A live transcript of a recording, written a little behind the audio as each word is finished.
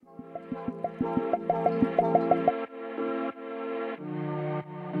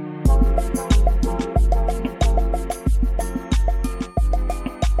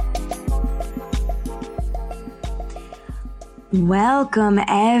Welcome,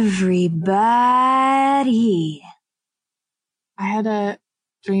 everybody. I had a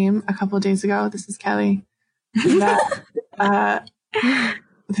dream a couple of days ago. This is Kelly. That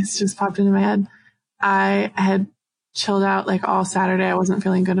this just popped into my head. I had chilled out like all Saturday. I wasn't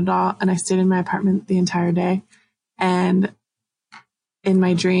feeling good at all. And I stayed in my apartment the entire day. And in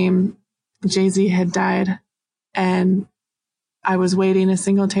my dream, Jay-Z had died. And I was waiting a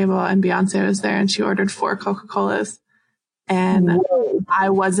single table and Beyonce was there and she ordered 4 Coca-Colas. And I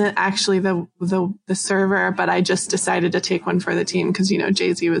wasn't actually the server, but I just decided to take one for the team because, you know,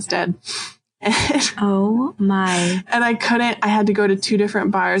 Jay-Z was dead. Oh my. And I had to go to 2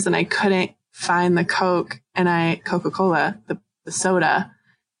 different bars and I couldn't find the Coca-Cola, the soda.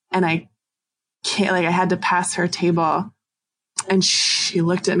 And I had to pass her table and she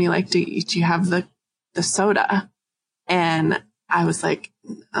looked at me like, do you have the soda? And I was like,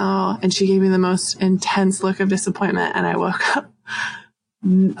 oh, and she gave me the most intense look of disappointment. And I woke up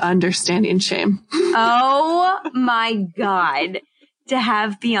understanding shame. Oh my God. To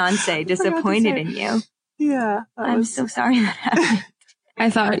have Beyonce disappointed in you. Yeah. I'm so sorry that happened. I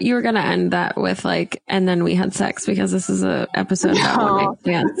thought you were going to end that with like, and then we had sex because this is a episode about one night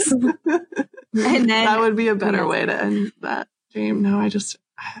stands. And then that would be a better way to end that dream. No,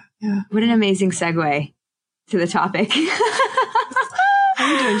 yeah. What an amazing segue to the topic. How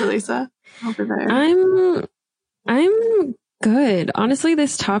are you doing, Jaleesa? Hope you're there. I'm good. Honestly,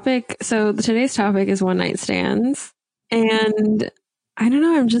 today's topic is one night stands. And I don't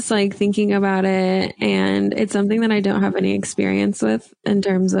know, I'm just like thinking about it. And it's something that I don't have any experience with in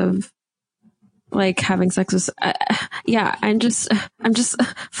terms of like having sex with, I'm just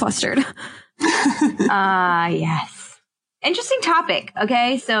flustered. Yes. Interesting topic.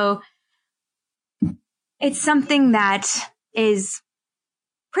 Okay. So it's something that is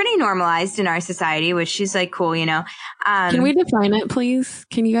pretty normalized in our society, which is like cool, you know. Can we define it, please?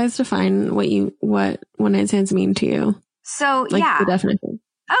 Can you guys define what one night stands mean to you? So like yeah, the definition.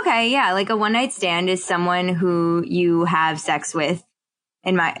 Okay, yeah, like a one night stand is someone who you have sex with.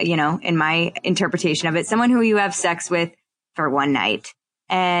 In my interpretation of it, someone who you have sex with for one night,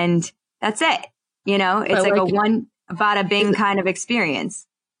 and that's it. You know, it's like a one bada bing kind of experience,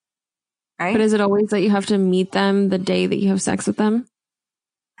 right? But is it always that you have to meet them the day that you have sex with them?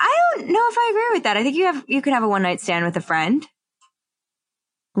 I don't know if I agree with that. I think you could have a one night stand with a friend.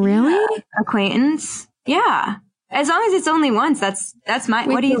 Really? Acquaintance. Yeah. As long as it's only once. That's my,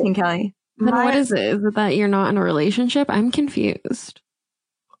 what do you think, Kelly? Then what is it? Is it that you're not in a relationship? I'm confused.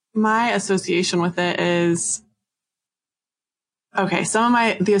 My association with it is, okay, some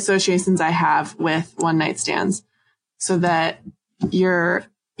of the associations I have with one night stands, so that you're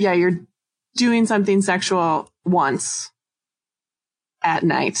doing something sexual once at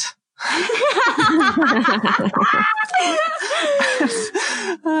night.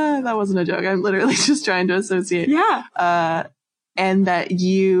 That wasn't a joke. I'm literally just trying to associate. Yeah. And that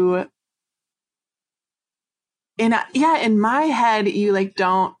you, in my head, you like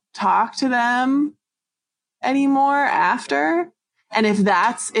don't talk to them anymore after. And if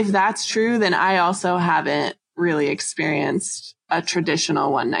that's true, then I also haven't really experienced a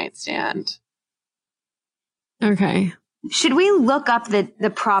traditional one night stand. Okay. Should we look up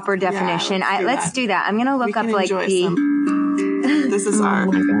the proper definition? Let's do that. I'm going to look up like this is our.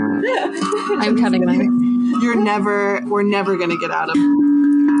 Oh my God. I'm cutting that. We're never going to get out of.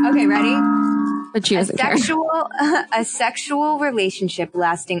 Okay, ready? But she doesn't care. A sexual relationship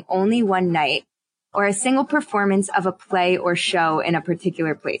lasting only one night or a single performance of a play or show in a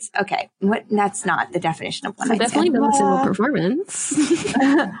particular place. Okay. That's not the definition of one night stand. Definitely not a single performance.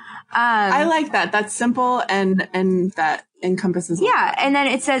 I like that. That's simple and that encompasses. Yeah. And then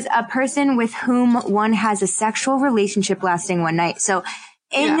it says a person with whom one has a sexual relationship lasting one night. So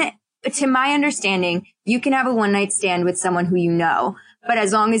to my understanding, you can have a one night stand with someone who you know, but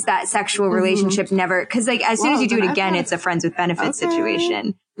as long as that sexual relationship never, cause like as soon as you do it again, it's a friends with benefits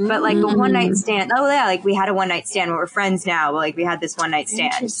situation. But like the one night stand, like we had a one night stand, we're friends now, but like we had this one night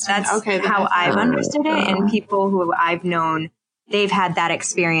stand. That's how I've understood it. And people who I've known, they've had that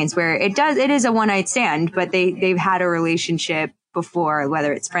experience where it is a one night stand, but they've had a relationship before,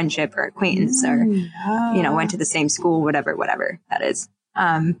 whether it's friendship or acquaintance or, went to the same school, whatever that is.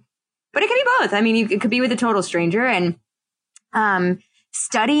 But it can be both. I mean, it could be with a total stranger, and,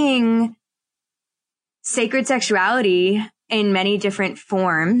 studying sacred sexuality in many different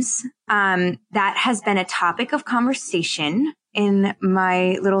forms, that has been a topic of conversation in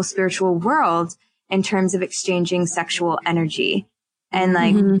my little spiritual world in terms of exchanging sexual energy. And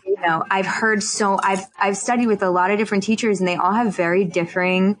like, you know, I've studied with a lot of different teachers and they all have very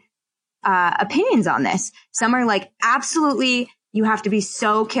differing opinions on this. Some are like, absolutely, you have to be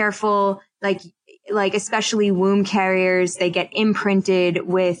so careful. Like especially womb carriers, they get imprinted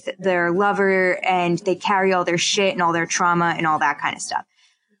with their lover and they carry all their shit and all their trauma and all that kind of stuff.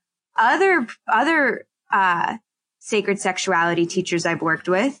 Other sacred sexuality teachers I've worked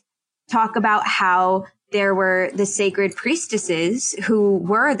with talk about how there were the sacred priestesses who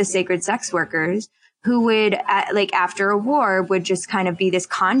were the sacred sex workers who would, like after a war, would just kind of be this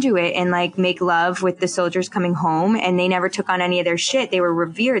conduit and like make love with the soldiers coming home. And they never took on any of their shit. They were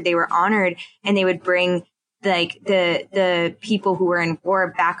revered. They were honored. And they would bring like the people who were in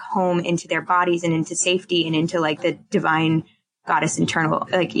war back home into their bodies and into safety and into like the divine goddess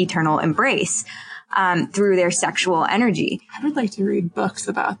eternal embrace, through their sexual energy. I would like to read books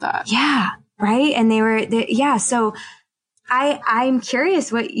about that. Yeah. Right. And yeah. So I'm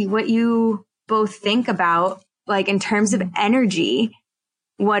curious what you both think about, like in terms of energy,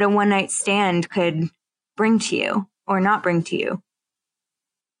 what a one night stand could bring to you or not bring to you.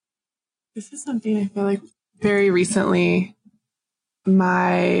 This is something I feel like very recently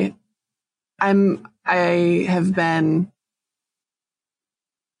I have been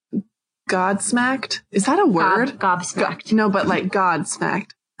godsmacked. Is that a word? Gobsmacked. No, but like godsmacked.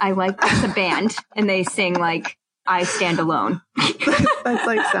 I like that's a band and they sing like I Stand Alone. That's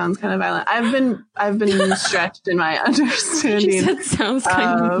like sounds kind of violent. I've been stretched in my understanding. She said sounds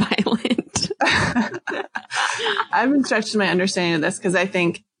kind of violent. I've been stretched in my understanding of this because I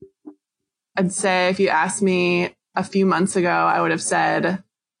think I'd say if you asked me a few months ago, I would have said,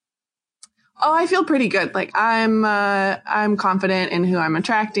 "Oh, I feel pretty good. Like I'm confident in who I'm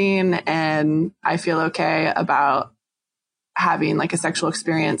attracting, and I feel okay about having like a sexual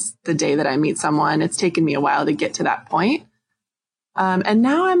experience the day that I meet someone." It's taken me a while to get to that point. And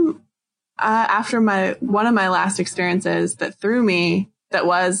now I'm, after one of my last experiences that threw me, it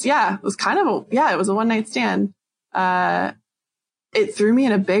was a one night stand. It threw me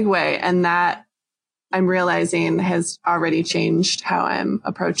in a big way. And that I'm realizing has already changed how I'm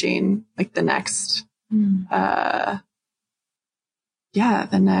approaching like the next, the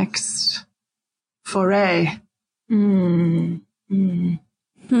next foray. What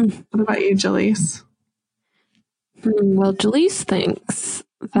about you, Jaleese? Well, Jaleese thinks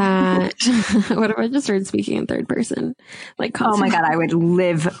that what if I just started speaking in third person? Like, oh my God, I would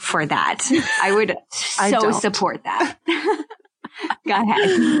live for that. I would support that. Go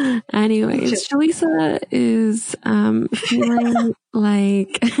ahead. Anyways, Jaleesa is feeling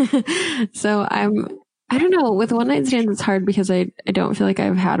like so I don't know, with one night stands it's hard because I don't feel like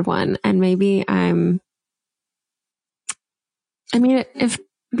I've had one, and maybe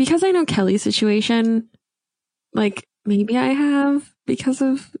because I know Kelly's situation, like maybe I have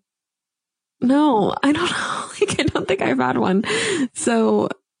no, I don't know. Like I don't think I've had one. So,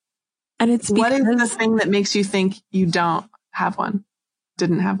 and it's because, what is the thing that makes you think you didn't have one?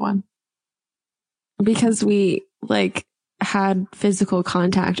 Because we like had physical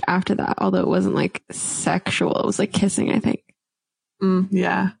contact after that, although it wasn't like sexual. It was like kissing, I think.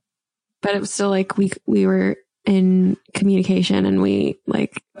 Yeah. But it was still like we were in communication and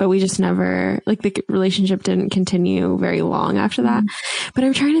but we just never, like the relationship didn't continue very long after that. But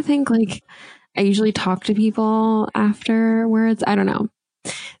I'm trying to think, like I usually talk to people afterwards. I don't know.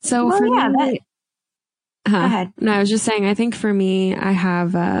 So for me, go ahead. No, I was just saying, I think for me, I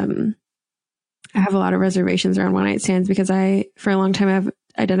have a lot of reservations around one night stands because for a long time, I've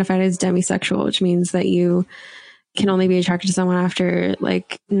identified as demisexual, which means that you can only be attracted to someone after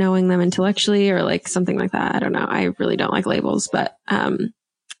like knowing them intellectually or like something like that. I don't know. I really don't like labels, but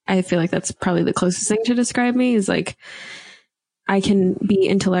I feel like that's probably the closest thing to describe me is like I can be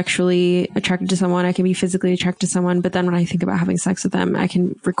intellectually attracted to someone. I can be physically attracted to someone. But then when I think about having sex with them, I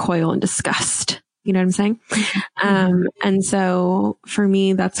can recoil in disgust. You know what I'm saying? And so for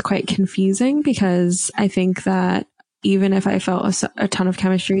me, that's quite confusing because I think that even if I felt a ton of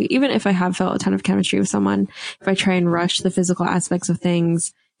chemistry, even if I have felt a ton of chemistry with someone, if I try and rush the physical aspects of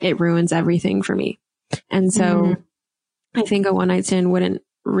things, it ruins everything for me. And so I think a one night stand wouldn't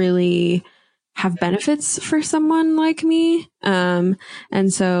really have benefits for someone like me. And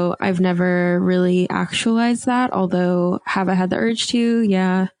so I've never really actualized that, although have I had the urge to?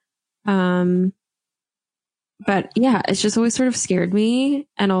 Yeah. But yeah, it's just always sort of scared me.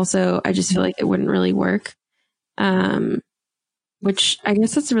 And also I just feel like it wouldn't really work. Which I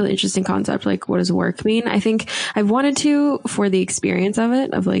guess that's a really interesting concept. Like, what does work mean? I think I've wanted to for the experience of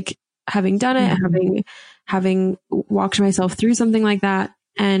it, of like having done it, having walked myself through something like that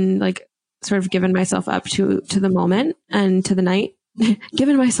and like sort of given myself up to the moment and to the night,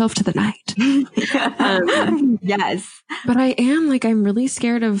 given myself to the night. Yes. But I'm really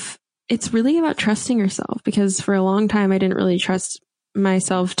scared of, it's really about trusting yourself, because for a long time I didn't really trust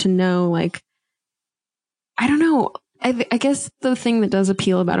myself to know, like, I don't know. I guess the thing that does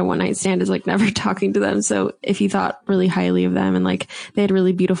appeal about a one night stand is like never talking to them. So if you thought really highly of them and like they had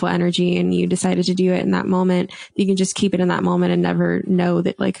really beautiful energy and you decided to do it in that moment, you can just keep it in that moment and never know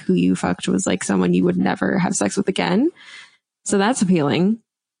that like who you fucked was like someone you would never have sex with again. So that's appealing.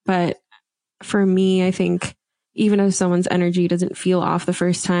 But for me, I think even if someone's energy doesn't feel off the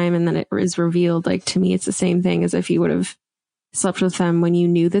first time and then it is revealed, like to me, it's the same thing as if you would have slept with them when you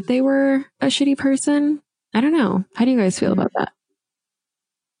knew that they were a shitty person. I don't know. How do you guys feel about that?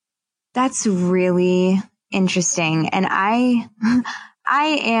 That's really interesting. And I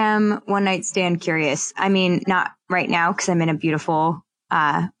am one night stand curious. I mean, not right now because I'm in a beautiful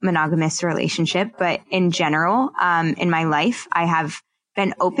monogamous relationship, but in general, in my life, I have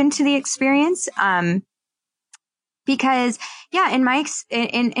been open to the experience. Because in my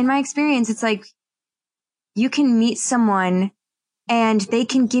experience, it's like you can meet someone and they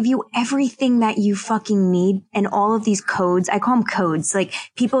can give you everything that you fucking need. And all of these codes, I call them codes. Like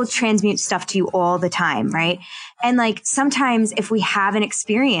people transmute stuff to you all the time. Right. And like sometimes if we have an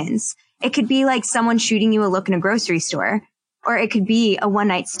experience, it could be like someone shooting you a look in a grocery store, or it could be a one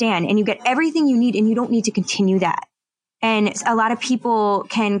night stand and you get everything you need and you don't need to continue that. And a lot of people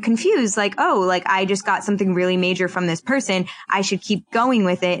can confuse like, oh, like I just got something really major from this person. I should keep going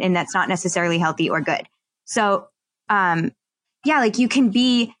with it. And that's not necessarily healthy or good. So, like you can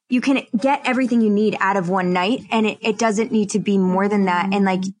get everything you need out of one night, and it doesn't need to be more than that. And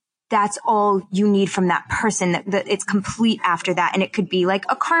like, that's all you need from that person, that it's complete after that. And it could be like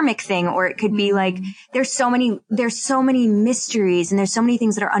a karmic thing, or it could be like, there's so many mysteries and there's so many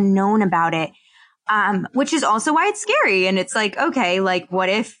things that are unknown about it. Which is also why it's scary. And it's like, okay, like what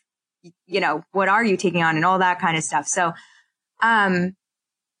if, what are you taking on and all that kind of stuff. So,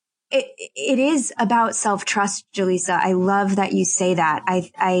 it is about self-trust, Jaleesa. I love that you say that.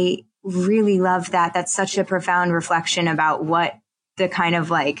 I really love that. That's such a profound reflection about what the kind of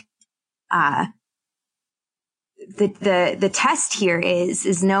like, the test here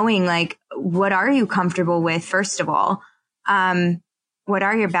is knowing like, what are you comfortable with? First of all, what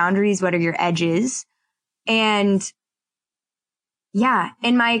are your boundaries? What are your edges? And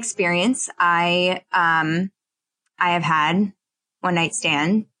in my experience, I have had one night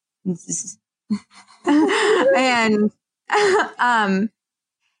stand. And,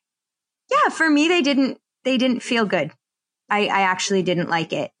 for me, they didn't feel good. I actually didn't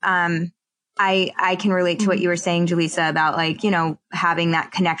like it. I can relate to what you were saying, Jaleesa, about like, having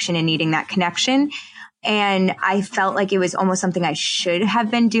that connection and needing that connection. And I felt like it was almost something I should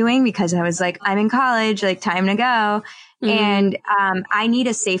have been doing because I was like, I'm in college, like time to go. And, I need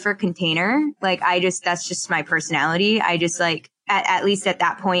a safer container. Like that's just my personality. I just like, at least at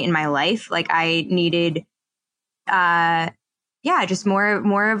that point in my life, like I needed, just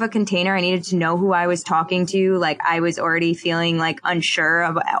more of a container. I needed to know who I was talking to. Like I was already feeling like unsure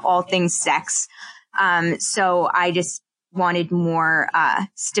of all things sex. So I just wanted more,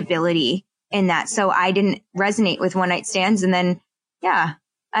 stability in that. So I didn't resonate with one night stands. And then,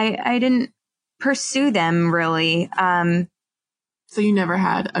 I didn't pursue them really. So you never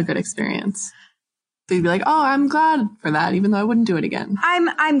had a good experience. So you'd be like, oh, I'm glad for that, even though I wouldn't do it again.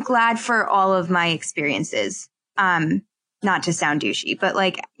 I'm glad for all of my experiences. Not to sound douchey, but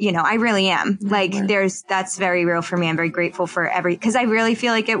like, I really am. Like that's very real for me. I'm very grateful for cause I really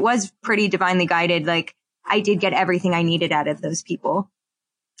feel like it was pretty divinely guided. Like I did get everything I needed out of those people.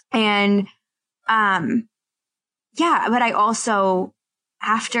 And, but I also,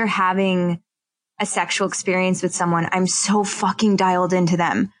 after having a sexual experience with someone, I'm so fucking dialed into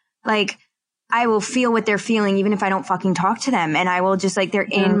them. Like I will feel what they're feeling, even if I don't fucking talk to them. And I will just like, they're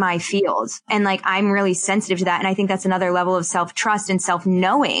in my field. And like, I'm really sensitive to that. And I think that's another level of self-trust and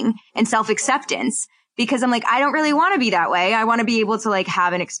self-knowing and self-acceptance, because I'm like, I don't really want to be that way. I want to be able to like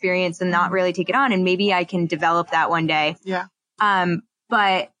have an experience and not really take it on. And maybe I can develop that one day. Yeah.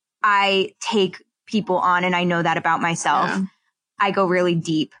 But I take people on, and I know that about myself. Yeah. I go really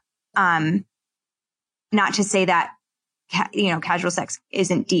deep. Not to say that, casual sex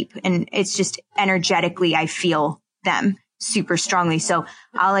isn't deep, and it's just energetically, I feel them super strongly. So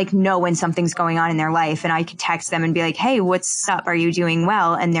I'll like know when something's going on in their life, and I could text them and be like, hey, what's up? Are you doing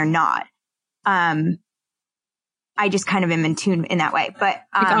well? And they're not. I just kind of am in tune in that way. But,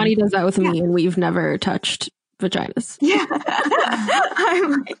 like Ani does that with me, and we've never touched vaginas. Yeah.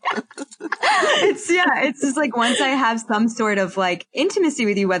 It's just like once I have some sort of like intimacy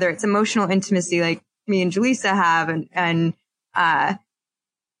with you, whether it's emotional intimacy like me and Jaleesa have and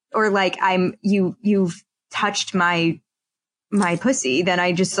or like you've touched my pussy, then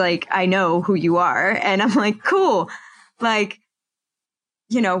I just like, I know who you are. And I'm like, cool. Like,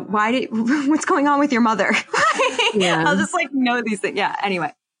 you know, what's going on with your mother? Yeah. I'll just like know these things. Yeah.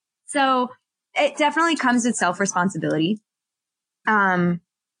 Anyway. So it definitely comes with self-responsibility. Yeah,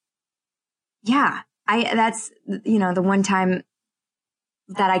 that's, you know, the one time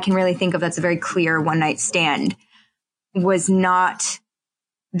that I can really think of that's a very clear one night stand was not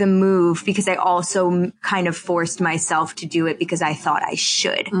the move, because I also kind of forced myself to do it because I thought I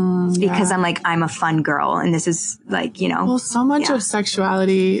should. Because I'm like, I'm a fun girl and this is like, you know. Well, so much of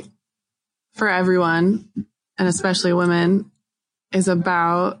sexuality for everyone, and especially women, is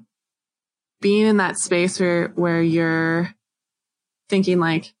about being in that space where you're thinking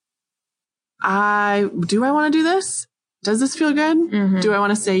like, do I want to do this? Does this feel good? Mm-hmm. Do I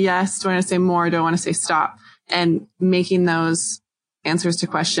want to say yes? Do I want to say more? Do I want to say stop? And making those answers to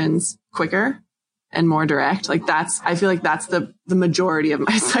questions quicker and more direct. Like I feel like that's the majority of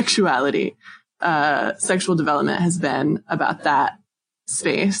my sexuality. Sexual development has been about that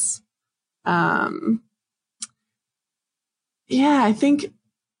space. Yeah, I think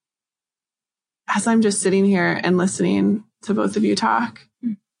as I'm just sitting here and listening to both of you talk,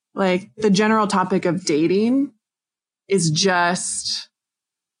 like the general topic of dating is just,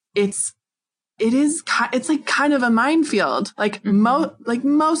 it's like kind of a minefield. Like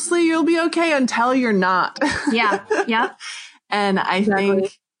mostly you'll be okay until you're not. Yeah. Yeah. And I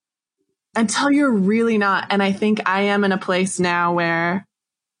think until you're really not. And I think I am in a place now where,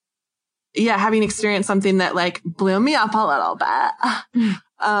 yeah, having experienced something that like blew me up a little bit.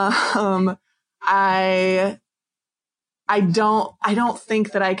 I don't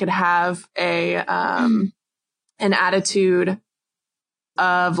think that I could have an attitude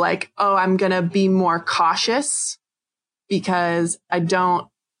of like, oh, I'm going to be more cautious because I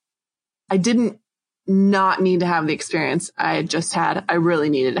didn't not need to have the experience I just had. I really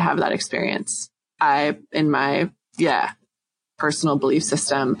needed to have that experience. In my personal belief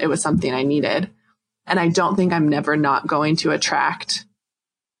system, it was something I needed. And I don't think I'm never not going to attract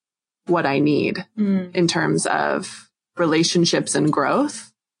what I need in terms of relationships and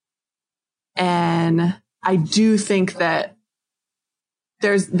growth. And I do think that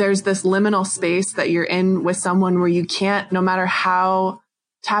there's this liminal space that you're in with someone where you can't, no matter how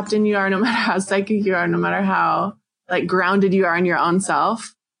tapped in you are, no matter how psychic you are, no matter how like grounded you are in your own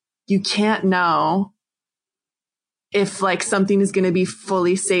self, you can't know if like something is going to be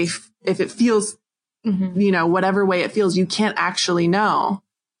fully safe. If it feels, you know, whatever way it feels, you can't actually know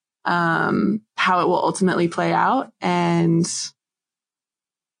how it will ultimately play out. And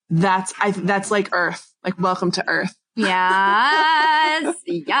that's like Earth, like welcome to Earth. Yes.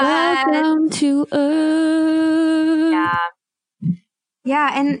 Yes. Welcome to Earth. Yeah.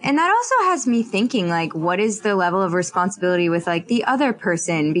 Yeah. And that also has me thinking like, what is the level of responsibility with like the other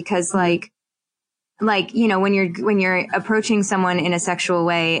person? Because like, you know, when you're approaching someone in a sexual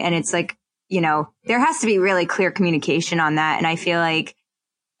way and it's like, you know, there has to be really clear communication on that. And I feel like,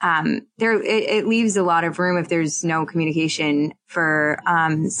 it leaves a lot of room if there's no communication for,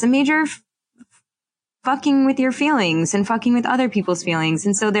 some major fucking with your feelings and fucking with other people's feelings.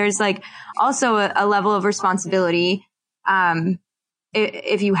 And so there's like also a level of responsibility,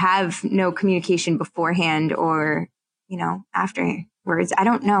 if you have no communication beforehand or, you know, afterwards. I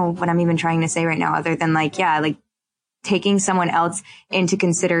don't know what I'm even trying to say right now other than like, yeah, like taking someone else into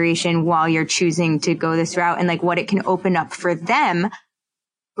consideration while you're choosing to go this route and like what it can open up for them.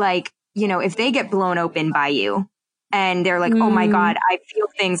 Like, you know, if they get blown open by you and they're like, oh my God, I feel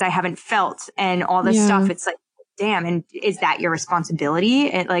things I haven't felt and all this stuff. It's like, damn. And is that your responsibility?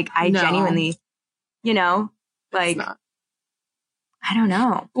 And like, genuinely, you know, like, I don't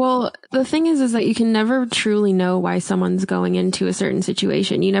know. Well, the thing is that you can never truly know why someone's going into a certain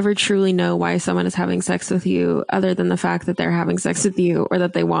situation. You never truly know why someone is having sex with you other than the fact that they're having sex with you or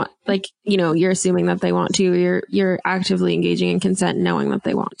that they want, like, you know, you're assuming that they want to, you're actively engaging in consent knowing that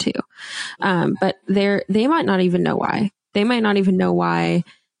they want to. But they might not even know why. They might not even know why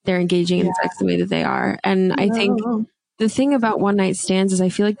they're engaging in sex the way that they are. And I think the thing about one night stands is I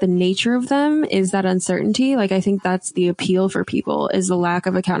feel like the nature of them is that uncertainty. Like, I think that's the appeal for people is the lack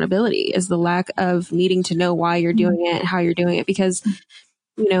of accountability, is the lack of needing to know why you're doing it, how you're doing it. Because,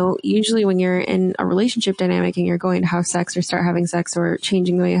 you know, usually when you're in a relationship dynamic and you're going to have sex or start having sex or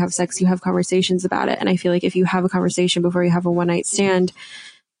changing the way you have sex, you have conversations about it. And I feel like if you have a conversation before you have a one night stand,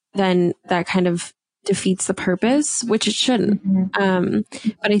 then that kind of defeats the purpose, which it shouldn't.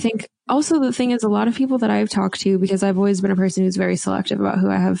 But I think also the thing is, a lot of people that I've talked to, because I've always been a person who's very selective about who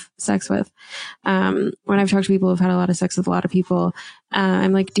I have sex with. When I've talked to people who've had a lot of sex with a lot of people,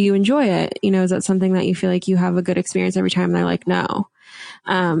 I'm like, do you enjoy it? You know, is that something that you feel like you have a good experience every time? And they're like, no.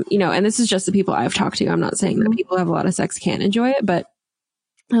 You know, and this is just the people I've talked to. I'm not saying that people who have a lot of sex can't enjoy it, but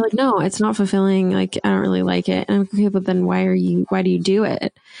they're like, no, it's not fulfilling. Like, I don't really like it. And I'm like, okay, but then why do you do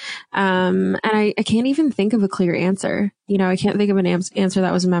it? And I can't even think of a clear answer. You know, I can't think of an answer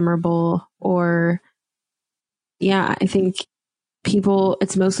that was memorable, or yeah, I think people,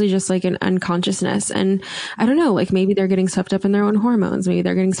 it's mostly just like an unconsciousness. And I don't know, like maybe they're getting swept up in their own hormones. Maybe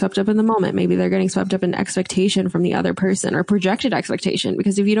they're getting swept up in the moment. Maybe they're getting swept up in expectation from the other person, or projected expectation,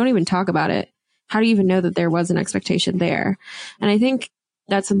 because if you don't even talk about it, how do you even know that there was an expectation there? And I think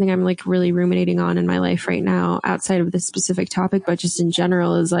that's something I'm like really ruminating on in my life right now, outside of this specific topic, but just in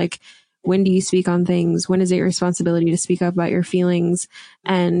general, is like, when do you speak on things? When is it your responsibility to speak up about your feelings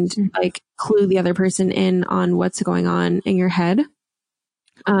and like clue the other person in on what's going on in your head?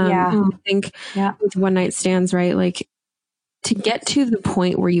 I think with one night stands, right? Like, to get to the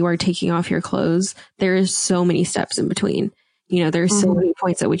point where you are taking off your clothes, there is so many steps in between. You know, there's so many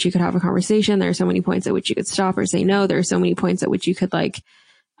points at which you could have a conversation. There are so many points at which you could stop or say no. There are so many points at which you could like,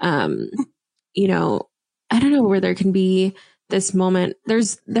 you know, I don't know, where there can be this moment.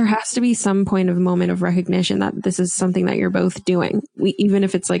 There has to be some point of moment of recognition that this is something that you're both doing. Even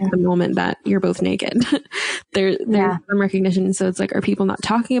if it's like the moment that you're both naked, there's some recognition. So it's like, are people not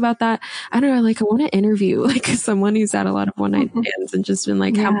talking about that? I don't know. Like, I want to interview like someone who's had a lot of one night stands and just been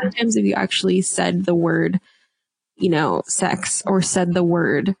like, how many times have you actually said the word, you know, sex, or said the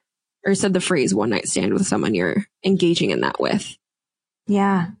word, or said the phrase one night stand with someone you're engaging in that with?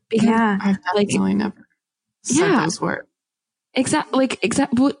 Yeah. Because I've definitely never said those words. Exactly.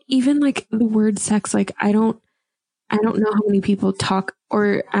 Well, even like the word sex, like I don't know how many people talk,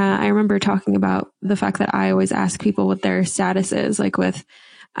 or I remember talking about the fact that I always ask people what their status is, like with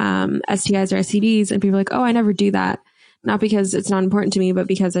STIs or STDs, and people are like, oh, I never do that. Not because it's not important to me, but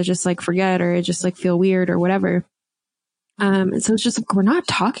because I just like forget, or I just like feel weird or whatever. And so it's just like, we're not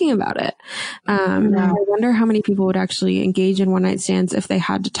talking about it. I wonder how many people would actually engage in one night stands if they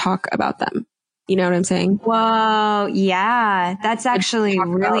had to talk about them. You know what I'm saying? Whoa. Yeah. That's actually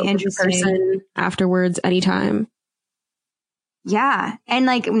really interesting. Person afterwards, anytime. Yeah. And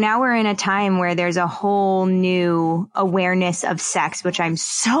like now we're in a time where there's a whole new awareness of sex, which I'm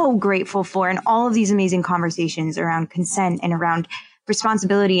so grateful for. And all of these amazing conversations around consent and around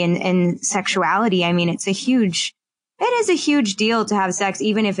responsibility and sexuality. I mean, it is a huge deal to have sex,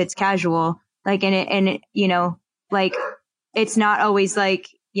 even if it's casual. Like, and you know, like, it's not always like,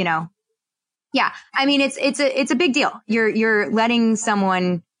 you know, yeah. I mean, it's a big deal. You're letting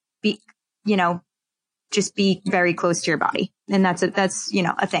someone be, you know, just be very close to your body. And that's, you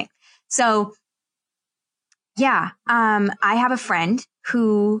know, a thing. So yeah. I have a friend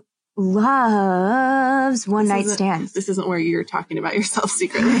who loves one night stands. This isn't where you're talking about yourself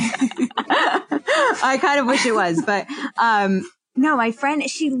secretly. I kind of wish it was, but, no, my friend,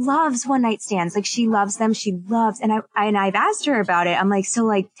 she loves one night stands. Like, she loves them. And I've asked her about it. I'm like, so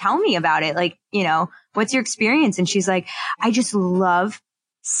like, tell me about it. Like, you know, what's your experience? And she's like, I just love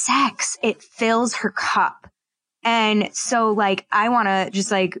sex. It fills her cup. And so like, I want to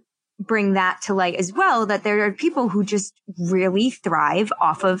just like bring that to light as well, that there are people who just really thrive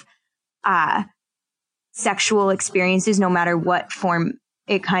off of, sexual experiences, no matter what form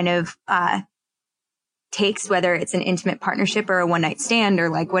it kind of, takes, whether it's an intimate partnership or a one night stand or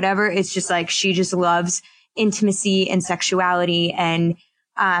like whatever. It's just like, she just loves intimacy and sexuality. And,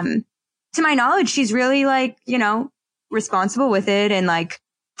 to my knowledge, she's really like, you know, responsible with it and like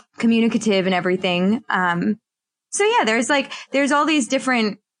communicative and everything. So yeah, there's all these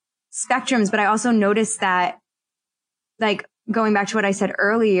different spectrums, but I also noticed that, like, going back to what I said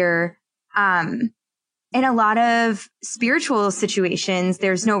earlier, in a lot of spiritual situations,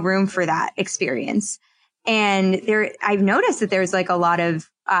 there's no room for that experience. And I've noticed that there's like a lot of,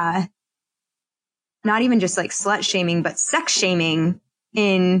 not even just like slut shaming, but sex shaming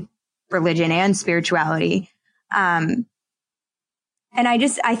in religion and spirituality. And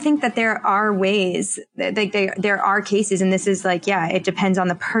I think that there are ways that there are cases, and this is like, yeah, it depends on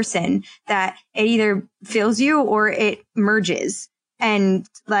the person, that it either fills you or it merges. And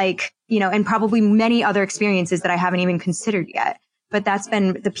like, you know, and probably many other experiences that I haven't even considered yet. But that's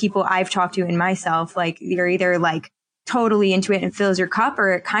been the people I've talked to and myself. Like, you're either like totally into it and fills your cup,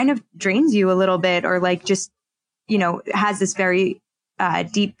 or it kind of drains you a little bit, or like just, you know, has this very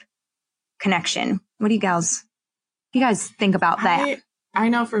deep connection. What do you guys think about that? I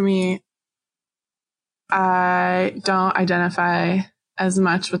know for me, I don't identify as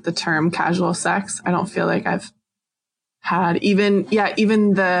much with the term casual sex. I don't feel like I've had even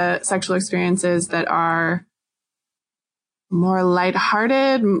the sexual experiences that are more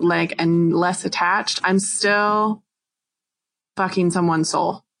lighthearted, like, and less attached. I'm still fucking someone's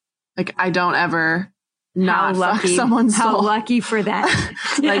soul. Like, I don't ever not fuck someone's soul. How lucky for that.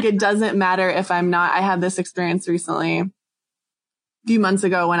 Like, it doesn't matter if I'm not. I had this experience recently, a few months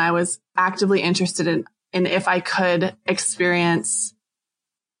ago, when I was actively interested in if I could experience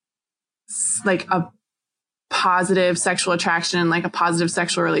like a positive sexual attraction, like a positive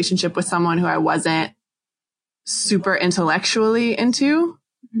sexual relationship with someone who I wasn't super intellectually into.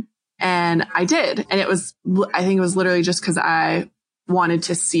 And I did. And I think it was literally just because I wanted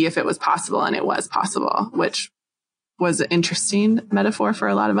to see if it was possible, and it was possible, which was an interesting metaphor for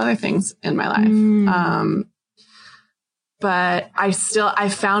a lot of other things in my life. But I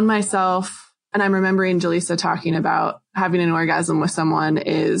found myself, and I'm remembering Jaleesa talking about having an orgasm with someone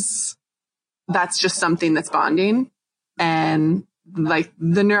that's just something that's bonding, and like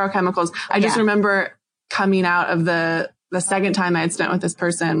the neurochemicals. I just remember coming out of the second time I had spent with this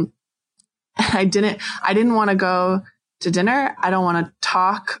person. I didn't want to go to dinner. I don't want to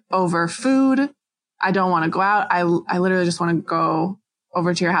talk over food. I don't want to go out. I literally just want to go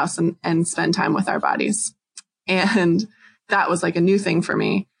over to your house and spend time with our bodies. And that was like a new thing for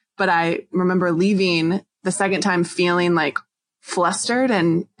me. But I remember leaving the second time feeling like flustered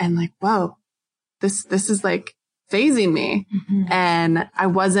and like, whoa, this is like phasing me. Mm-hmm. And I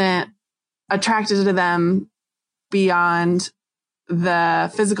wasn't attracted to them beyond the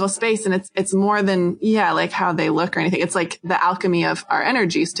physical space. And it's more than, like how they look or anything. It's like the alchemy of our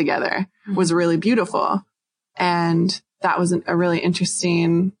energies together was really beautiful. And that was a really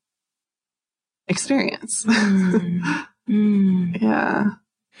interesting experience. Yeah.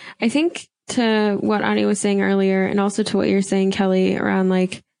 I think to what Ani was saying earlier, and also to what you're saying, Kelly, around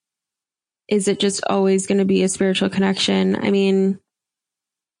like, is it just always going to be a spiritual connection? I mean,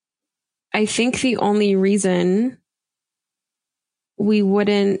 I think the only reason we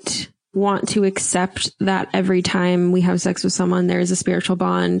wouldn't want to accept that every time we have sex with someone, there is a spiritual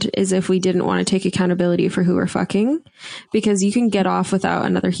bond, is if we didn't want to take accountability for who we're fucking, because you can get off without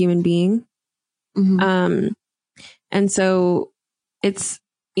another human being. Mm-hmm. And so it's,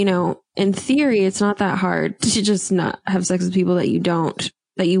 in theory, it's not that hard to just not have sex with people that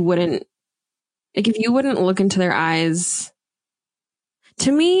you wouldn't, like, if you wouldn't look into their eyes.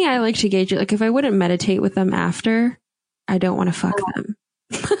 To me, I like to gauge it. Like, if I wouldn't meditate with them after, I don't want to fuck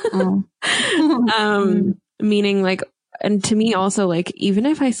them. Meaning, like, and to me also, like, even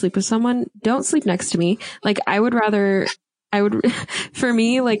if I sleep with someone, don't sleep next to me. Like, for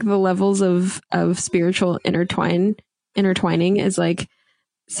me, like, the levels of spiritual intertwining is like,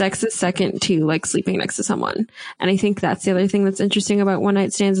 sex is second to like sleeping next to someone. And I think that's the other thing that's interesting about one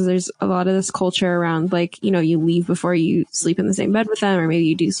night stands, is there's a lot of this culture around, like, you leave before you sleep in the same bed with them, or maybe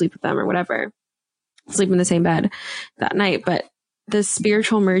you do sleep with them or whatever, sleep in the same bed that night. But the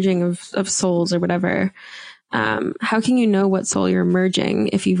spiritual merging of souls or whatever, how can you know what soul you're merging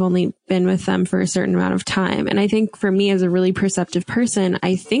if you've only been with them for a certain amount of time? And I think for me, as a really perceptive person,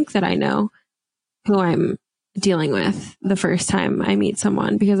 I think that I know who I'm dealing with the first time I meet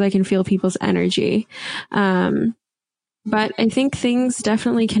someone, because I can feel people's energy. But I think things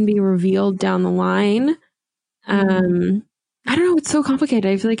definitely can be revealed down the line. I don't know. It's so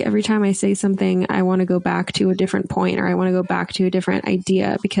complicated. I feel like every time I say something, I want to go back to a different point, or I want to go back to a different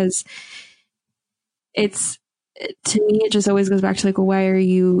idea, because to me, it just always goes back to, like, why are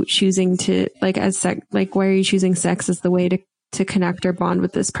you choosing to, like, why are you choosing sex as the way to connect or bond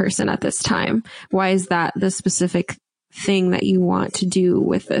with this person at this time? Why is that the specific thing that you want to do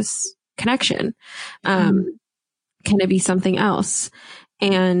with this connection? Can it be something else?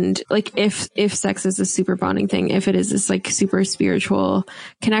 And like, if sex is a super bonding thing, if it is this like super spiritual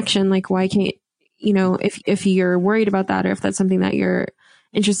connection, like, why can't, if you're worried about that, or if that's something that you're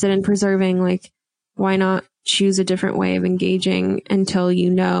interested in preserving, like, why not choose a different way of engaging until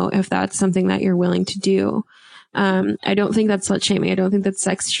if that's something that you're willing to do? I don't think that's slut shaming. I don't think that's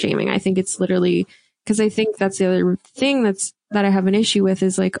sex shaming. I think it's literally, because I think that's the other thing that I have an issue with,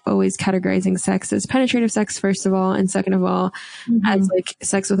 is like always categorizing sex as penetrative sex, first of all, and second of all, as like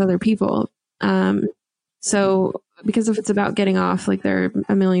sex with other people. So because if it's about getting off, like, there are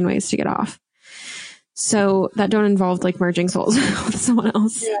a million ways to get off. So that don't involve like merging souls with someone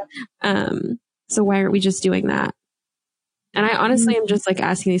else. Yeah. So why aren't we just doing that? And I honestly am just like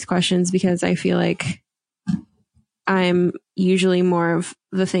asking these questions because I feel like I'm usually more of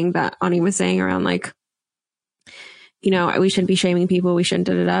the thing that Ani was saying around, like, you know, we shouldn't be shaming people. We shouldn't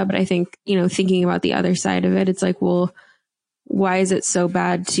But I think, you know, thinking about the other side of it, it's like, well, why is it so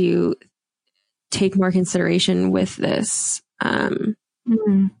bad to take more consideration with this,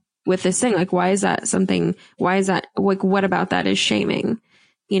 with this thing? Like, why is that like, what about that is shaming,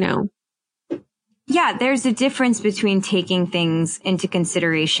 you know? Yeah, there's a difference between taking things into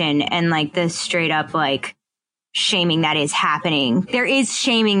consideration and like the straight up like shaming that is happening. There is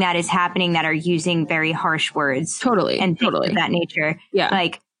shaming that is happening that are using very harsh words. Totally. And things of that nature. Yeah.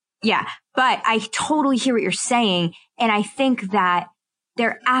 Like, yeah. But I totally hear what you're saying. And I think that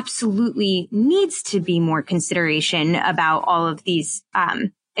there absolutely needs to be more consideration about all of these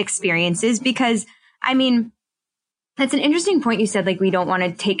experiences, because, I mean, that's an interesting point you said, like, we don't want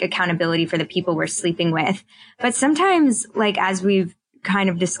to take accountability for the people we're sleeping with. But sometimes, like, as we've kind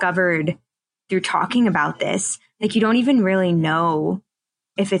of discovered through talking about this, like, you don't even really know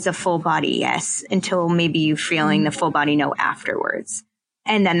if it's a full body yes until maybe you feeling the full body no afterwards.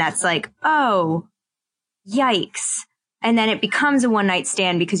 And then that's like, oh, yikes. And then it becomes a one night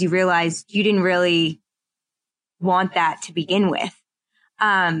stand because you realize you didn't really want that to begin with.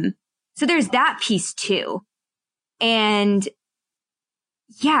 So there's that piece too. And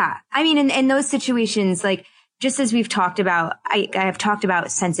yeah, I mean, in those situations, like, just as we've talked about, I have talked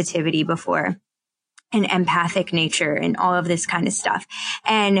about sensitivity before and empathic nature and all of this kind of stuff.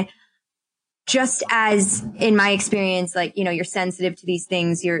 And just as in my experience, like, you know, you're sensitive to these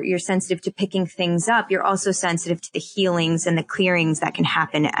things, you're sensitive to picking things up. You're also sensitive to the healings and the clearings that can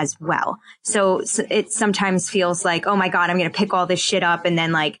happen as well. So it sometimes feels like, oh my God, I'm going to pick all this shit up. And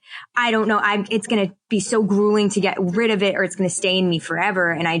then, like, I don't know, it's going to be so grueling to get rid of it, or it's going to stay in me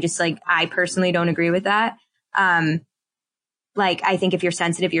forever. And I just, like, I personally don't agree with that. Like, I think if you're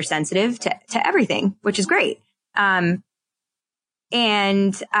sensitive to everything, which is great.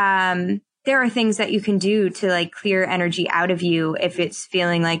 There are things that you can do to, like, clear energy out of you if it's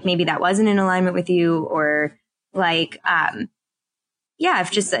feeling like maybe that wasn't in alignment with you, or like, if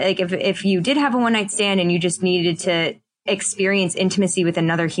just like, if you did have a one night stand and you just needed to experience intimacy with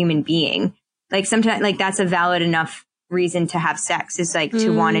another human being, like, sometimes, like, that's a valid enough reason to have sex, is like to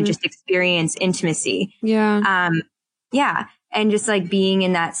want to just experience intimacy. Yeah. Yeah. And just, like, being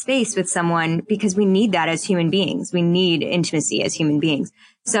in that space with someone, because we need that as human beings. We need intimacy as human beings.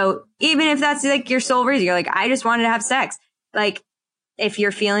 So even if that's, like, your sole reason, you're like, I just wanted to have sex. Like, if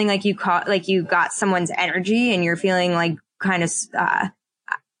you're feeling like you got someone's energy and you're feeling like kind of,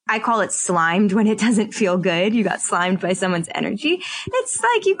 I call it slimed when it doesn't feel good. You got slimed by someone's energy. It's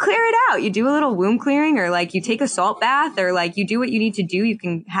like, you clear it out. You do a little womb clearing, or like you take a salt bath, or like you do what you need to do. You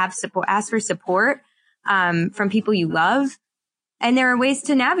can have support, ask for support, from people you love. And there are ways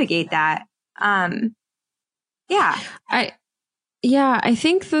to navigate that. I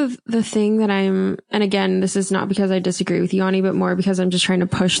think the thing that and again, this is not because I disagree with you, Ani, but more because I'm just trying to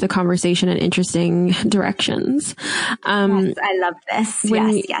push the conversation in interesting directions. Yes, I love this.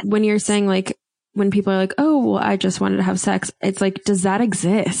 Yes. When you're saying, like, when people are like, oh, well, I just wanted to have sex, it's like, does that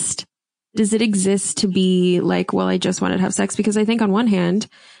exist? Does it exist to be like, well, I just wanted to have sex? Because I think on one hand,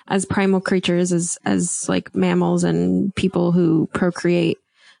 as primal creatures, as like mammals and people who procreate,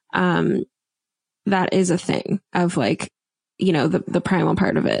 that is a thing of, like, you know, the primal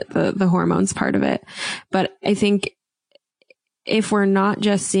part of it, the hormones part of it. But I think if we're not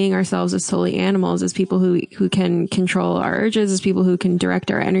just seeing ourselves as solely animals, as people who can control our urges, as people who can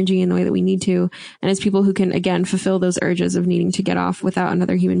direct our energy in the way that we need to, and as people who can, again, fulfill those urges of needing to get off without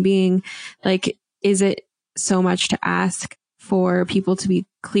another human being, like, is it so much to ask for people to be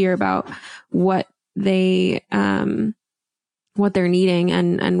clear about what they're needing?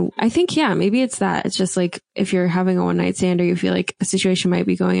 And I think, yeah, maybe it's that. It's just like, if you're having a one night stand, or you feel like a situation might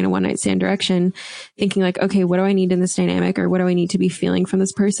be going in a one night stand direction, thinking like, okay, what do I need in this dynamic, or what do I need to be feeling from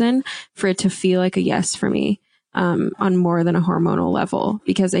this person for it to feel like a yes for me, on more than a hormonal level?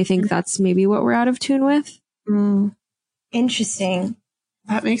 Because I think that's maybe what we're out of tune with. Interesting.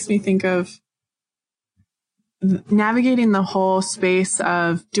 That makes me think of navigating the whole space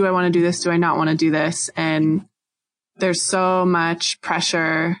of, do I want to do this? Do I not want to do this? And there's so much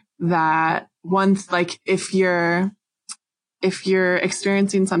pressure that once, like, if you're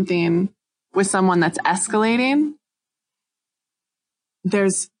experiencing something with someone that's escalating,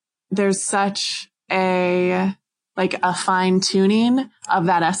 there's such a fine tuning of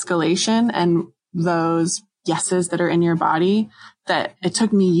that escalation and those yeses that are in your body, that it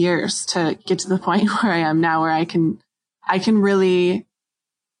took me years to get to the point where I am now, where I can really,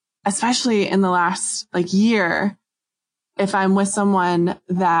 especially in the last, like, year, if I'm with someone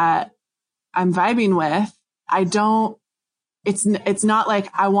that I'm vibing with, it's not like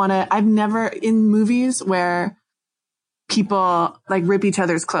I've never, in movies where people like rip each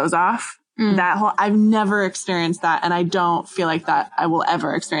other's clothes off. I've never experienced that. And I don't feel like that I will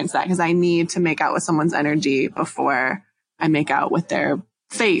ever experience that because I need to make out with someone's energy before I make out with their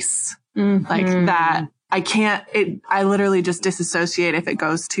face. Like that. I can't, I literally just disassociate if it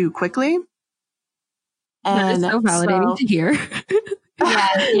goes too quickly. And that is so validating to hear.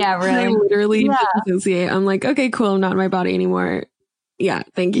 Yeah, really. I literally disassociate. I'm like, okay, cool. I'm not in my body anymore. Yeah.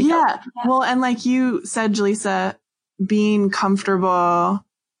 Thank you. Yeah. Well, and like you said, Jaleesa, being comfortable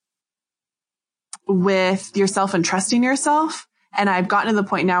with yourself and trusting yourself. And I've gotten to the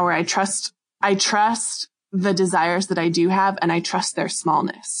point now where I trust the desires that I do have and I trust their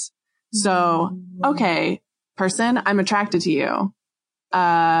smallness. So, okay, person, I'm attracted to you.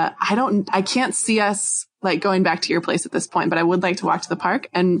 I can't see us like going back to your place at this point, but I would like to walk to the park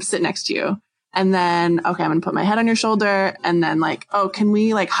and sit next to you. And then, okay, I'm going to put my head on your shoulder and then like, oh, can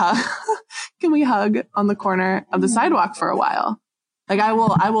we like hug? Can we hug on the corner of the sidewalk for a while? Like I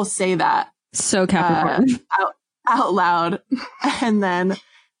will say that. So Capricorn. Out loud. And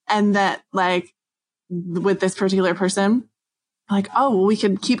that like with this particular person, like, oh, well, we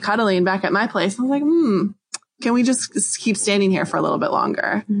could keep cuddling back at my place. I was like, can we just keep standing here for a little bit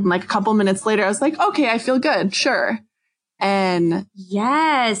longer? And like a couple minutes later, I was like, okay, I feel good. Sure. And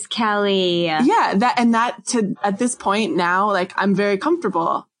yes, Kelly. Yeah. At this point now, like I'm very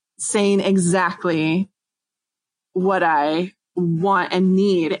comfortable saying exactly what I want and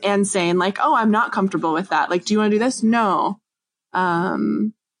need and saying like, oh, I'm not comfortable with that. Like, do you want to do this? No.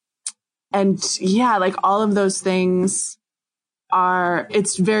 And yeah, like all of those things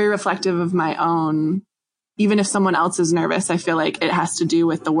it's very reflective of my own. Even if someone else is nervous, I feel like it has to do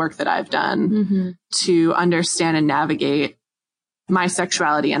with the work that I've done to understand and navigate my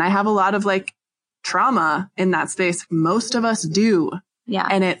sexuality. And I have a lot of like trauma in that space. Most of us do. Yeah.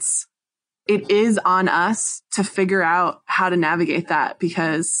 And it is on us to figure out how to navigate that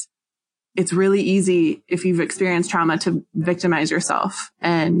because it's really easy if you've experienced trauma to victimize yourself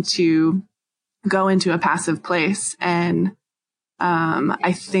and to go into a passive place. And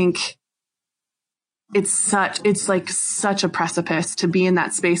I think it's like such a precipice to be in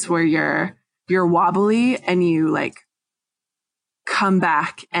that space where you're wobbly and you like come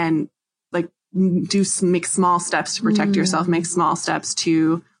back and like make small steps to protect yourself, make small steps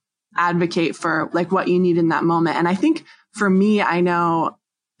to advocate for like what you need in that moment. And I think for me, I know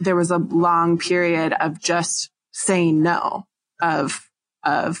there was a long period of just saying no, of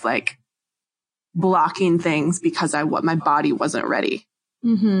like blocking things because my body wasn't ready.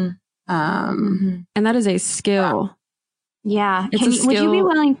 And that is a skill. Yeah. Would you be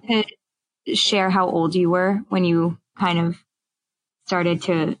willing to share how old you were when you kind of started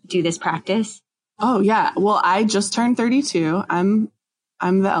to do this practice? Oh yeah. Well, I just turned 32. I'm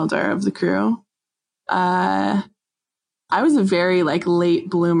the elder of the crew. I was a very like late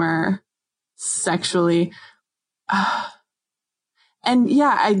bloomer sexually. And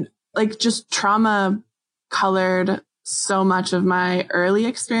yeah, I like just trauma colored so much of my early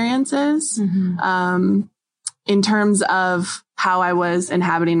experiences, in terms of how I was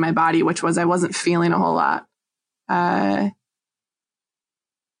inhabiting my body, which was I wasn't feeling a whole lot.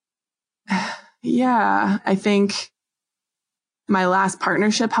 Yeah, I think my last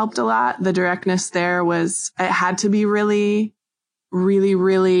partnership helped a lot. The directness there it had to be really, really,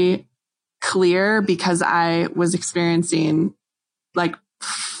 really clear because I was experiencing like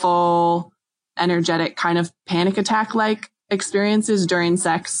full energetic kind of panic attack like experiences during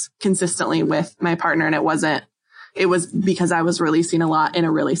sex consistently with my partner. And it was because I was releasing a lot in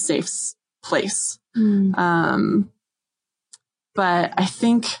a really safe place. But I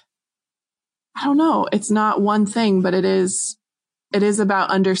think, I don't know, it's not one thing, but it is about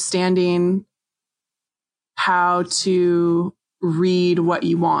understanding how to read what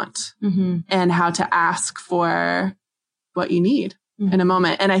you want and how to ask for what you need in a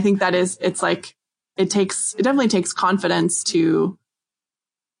moment. And I think it's like, it definitely takes confidence to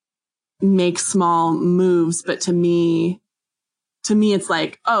make small moves. But to me, it's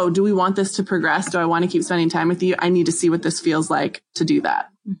like, oh, do we want this to progress? Do I want to keep spending time with you? I need to see what this feels like to do that.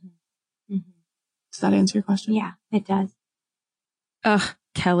 Does that answer your question? Yeah, it does. Ugh,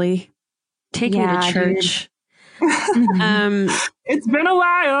 Kelly, take me to church. It's been a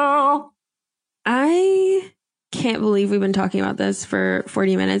while. I can't believe we've been talking about this for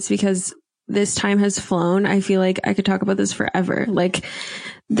 40 minutes because this time has flown. I feel like I could talk about this forever. Like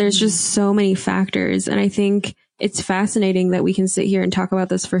there's just so many factors. And I think it's fascinating that we can sit here and talk about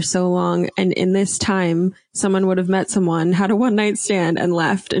this for so long. And in this time, someone would have met someone, had a one night stand and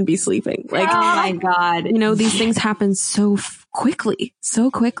left and be sleeping. Like, oh my God. You know, these things happen so quickly.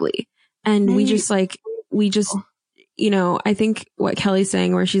 And we just I think what Kelly's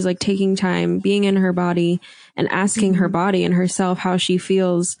saying, where she's like taking time, being in her body and asking her body and herself how she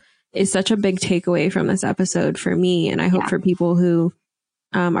feels, is such a big takeaway from this episode for me. And I hope for people who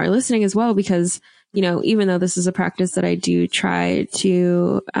are listening as well, because, even though this is a practice that I do try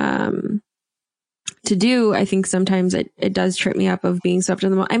to do, I think sometimes it does trip me up of being swept in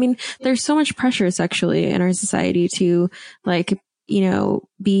the moment. I mean, there's so much pressure sexually in our society to like,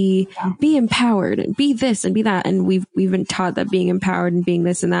 be empowered and be this and be that. And we've been taught that being empowered and being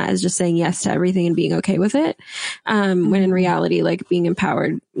this and that is just saying yes to everything and being okay with it. When in reality, like being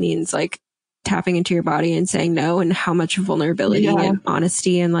empowered means like tapping into your body and saying no, and how much vulnerability and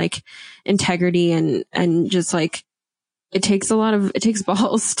honesty and like integrity and just like, it takes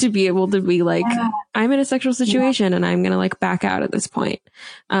balls to be able to be like, I'm in a sexual situation and I'm going to like back out at this point.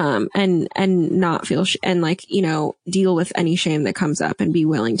 And not feel, and like, deal with any shame that comes up and be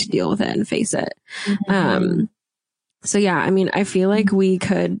willing to deal with it and face it. So yeah, I mean, I feel like we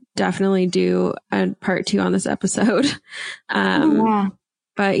could definitely do a part 2 on this episode.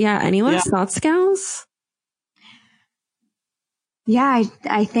 But yeah, any last thoughts, gals? Yeah,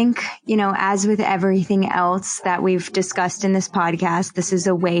 I think, as with everything else that we've discussed in this podcast, this is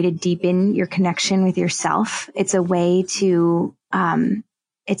a way to deepen your connection with yourself. It's a way to,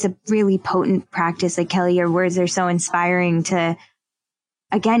 it's a really potent practice. Like Kelly, your words are so inspiring to,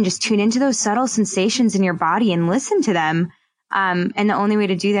 again, just tune into those subtle sensations in your body and listen to them. And the only way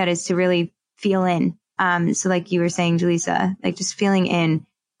to do that is to really feel in. So like you were saying, Jaleesa, like just feeling in.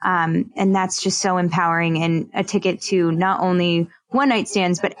 And that's just so empowering and a ticket to not only one night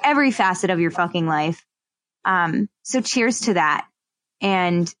stands, but every facet of your fucking life. So cheers to that.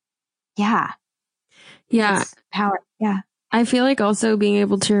 And yeah. Power. Yeah. I feel like also being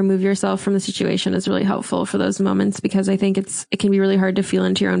able to remove yourself from the situation is really helpful for those moments, because I think it can be really hard to feel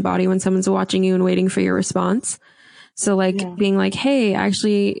into your own body when someone's watching you and waiting for your response. So like being like, hey,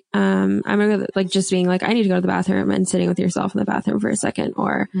 actually, I'm gonna go, like just being like, I need to go to the bathroom, and sitting with yourself in the bathroom for a second,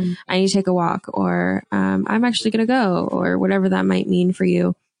 or I need to take a walk, or I'm actually gonna go, or whatever that might mean for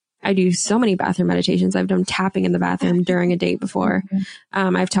you. I do so many bathroom meditations. I've done tapping in the bathroom during a date before.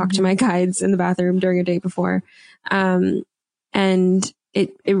 I've talked to my guides in the bathroom during a date before. And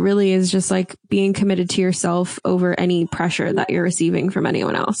it really is just like being committed to yourself over any pressure that you're receiving from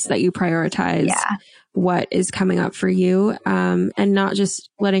anyone else, that you prioritize what is coming up for you, and not just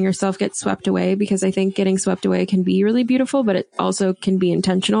letting yourself get swept away, because I think getting swept away can be really beautiful, but it also can be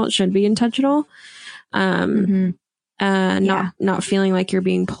intentional. It should be intentional. Not feeling like you're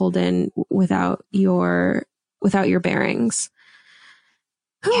being pulled in without your bearings.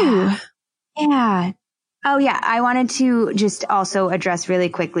 Yeah. Oh yeah. I wanted to just also address really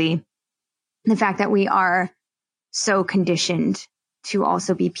quickly the fact that we are so conditioned to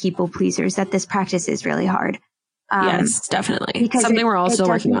also be people pleasers, that this practice is really hard. Yes, definitely. Something we're all still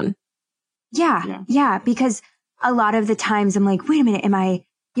working on. Yeah. Because a lot of the times I'm like, wait a minute, am I,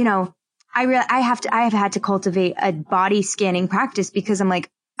 I have had to cultivate a body scanning practice, because I'm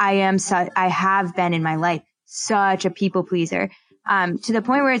like, I have been in my life such a people pleaser, to the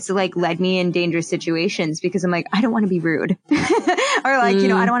point where it's like led me in dangerous situations, because I'm like, I don't want to be rude or like, I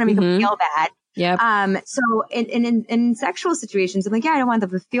don't want to make them feel bad. So in sexual situations, I'm like, I don't want them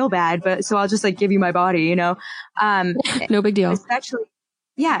to feel bad, but so I'll just like give you my body, no big deal. Especially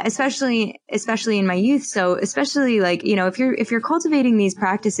in my youth. So especially like, if you're cultivating these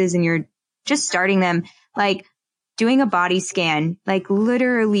practices and you're just starting them, like doing a body scan, like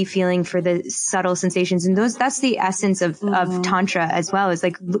literally feeling for the subtle sensations. And that's the essence of Tantra as well, is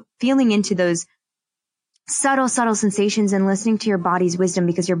like feeling into those subtle sensations and listening to your body's wisdom,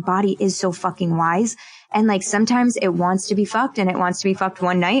 because your body is so fucking wise. And like, sometimes it wants to be fucked, and it wants to be fucked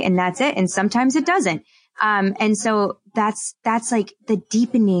one night, and that's it. And sometimes it doesn't. And so that's like the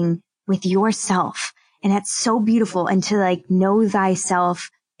deepening with yourself. And that's so beautiful. And to like know thyself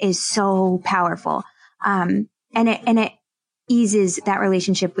is so powerful. And it eases that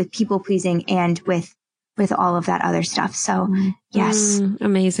relationship with people pleasing and with all of that other stuff. So yes.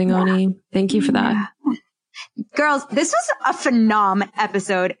 Amazing, Oni. Thank you for that. Yeah. Girls, this was a phenom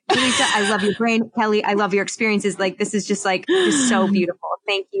episode. Lisa, I love your brain. Kelly, I love your experiences. Like, this is just so beautiful.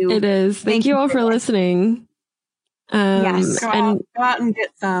 Thank you. It is. Thank you all for listening. Yes. Go out and get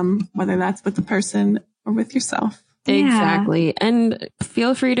some, whether that's with the person or with yourself. Exactly. And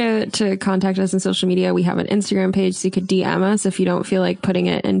feel free to contact us on social media. We have an Instagram page, so you could DM us if you don't feel like putting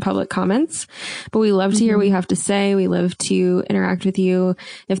it in public comments. But we love to hear what you have to say. We love to interact with you.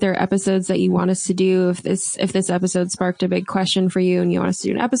 If there are episodes that you want us to do, if this episode sparked a big question for you and you want us to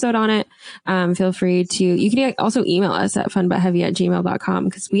do an episode on it, feel free to, you can also email us at funbutheavy@gmail.com,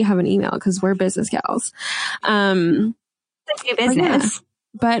 because we have an email because we're business gals. Do business.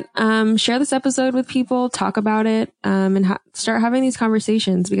 But share this episode with people, talk about it, and start having these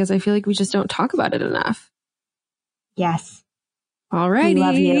conversations, because I feel like we just don't talk about it enough. Yes. All righty. We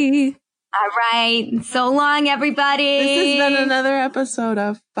love you. All right. So long, everybody. This has been another episode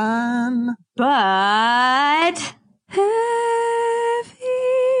of Fun But Heavy.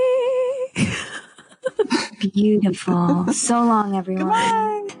 Beautiful. So long, everyone.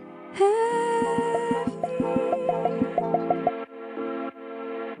 Goodbye.